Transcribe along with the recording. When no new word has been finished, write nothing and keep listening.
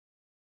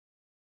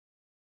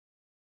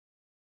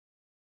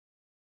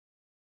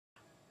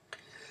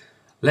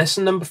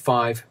Lesson number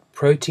 5,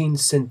 Protein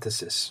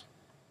Synthesis.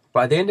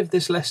 By the end of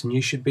this lesson,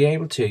 you should be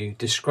able to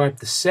describe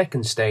the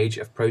second stage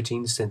of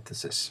protein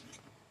synthesis.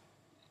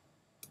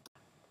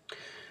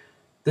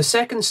 The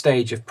second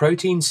stage of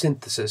protein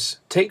synthesis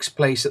takes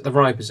place at the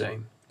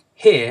ribosome.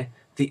 Here,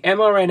 the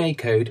mRNA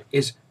code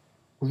is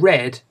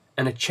read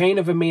and a chain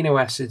of amino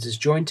acids is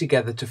joined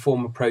together to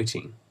form a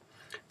protein.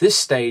 This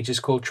stage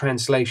is called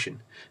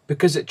translation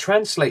because it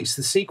translates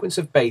the sequence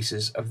of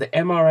bases of the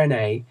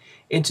mRNA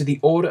into the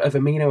order of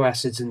amino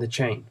acids in the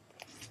chain.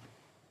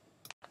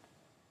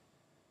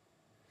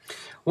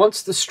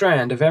 Once the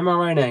strand of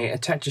mRNA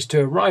attaches to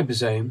a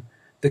ribosome,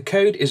 the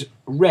code is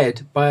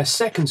read by a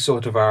second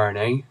sort of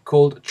RNA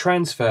called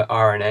transfer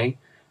RNA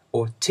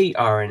or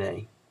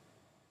tRNA.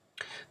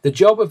 The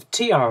job of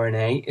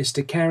tRNA is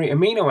to carry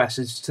amino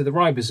acids to the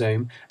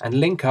ribosome and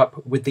link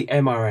up with the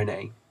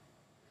mRNA.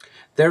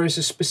 There is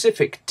a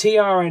specific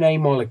tRNA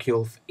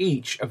molecule for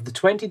each of the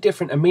 20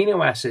 different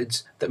amino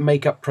acids that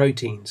make up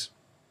proteins.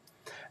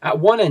 At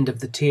one end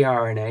of the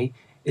tRNA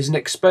is an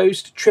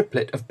exposed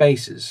triplet of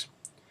bases,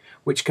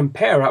 which can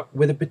pair up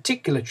with a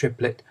particular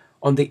triplet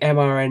on the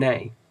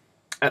mRNA.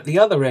 At the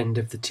other end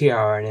of the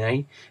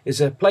tRNA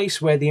is a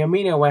place where the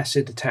amino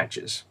acid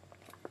attaches.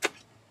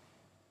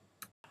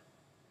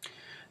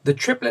 The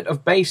triplet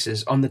of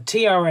bases on the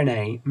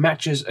tRNA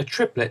matches a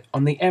triplet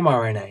on the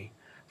mRNA,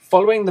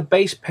 following the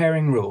base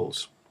pairing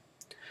rules.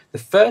 The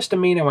first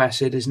amino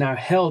acid is now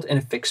held in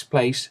a fixed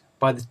place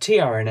by the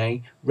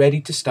tRNA,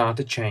 ready to start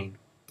a chain.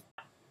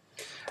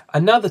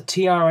 Another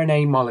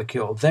tRNA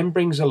molecule then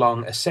brings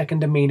along a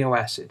second amino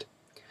acid.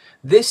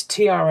 This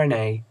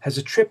tRNA has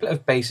a triplet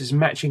of bases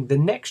matching the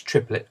next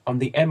triplet on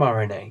the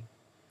mRNA.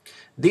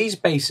 These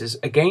bases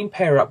again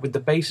pair up with the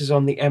bases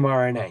on the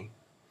mRNA.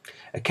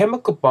 A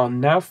chemical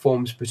bond now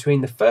forms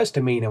between the first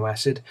amino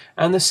acid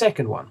and the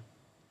second one.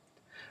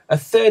 A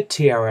third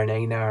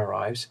tRNA now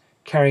arrives,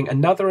 carrying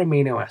another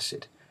amino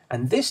acid,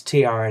 and this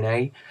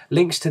tRNA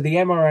links to the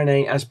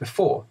mRNA as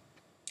before.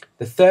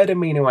 The third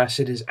amino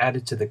acid is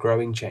added to the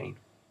growing chain.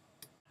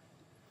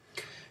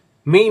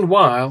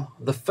 Meanwhile,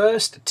 the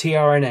first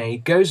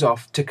tRNA goes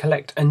off to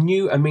collect a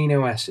new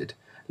amino acid,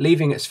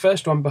 leaving its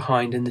first one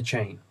behind in the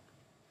chain.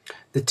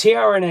 The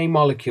tRNA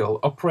molecule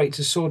operates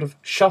a sort of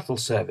shuttle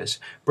service,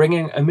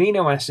 bringing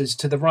amino acids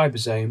to the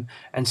ribosome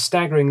and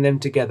staggering them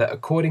together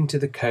according to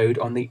the code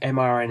on the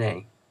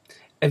mRNA.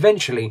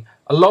 Eventually,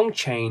 a long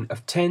chain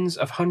of tens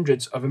of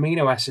hundreds of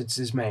amino acids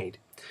is made.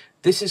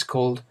 This is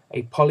called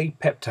a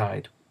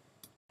polypeptide.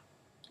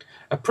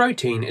 A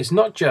protein is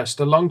not just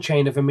a long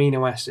chain of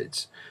amino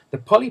acids. The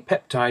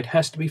polypeptide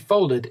has to be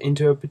folded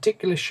into a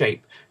particular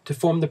shape to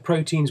form the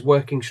protein's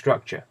working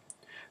structure.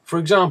 For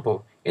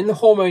example, in the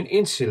hormone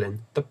insulin,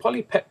 the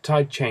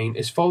polypeptide chain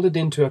is folded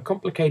into a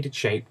complicated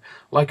shape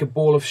like a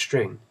ball of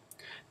string.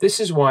 This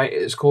is why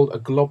it is called a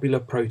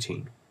globular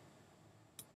protein.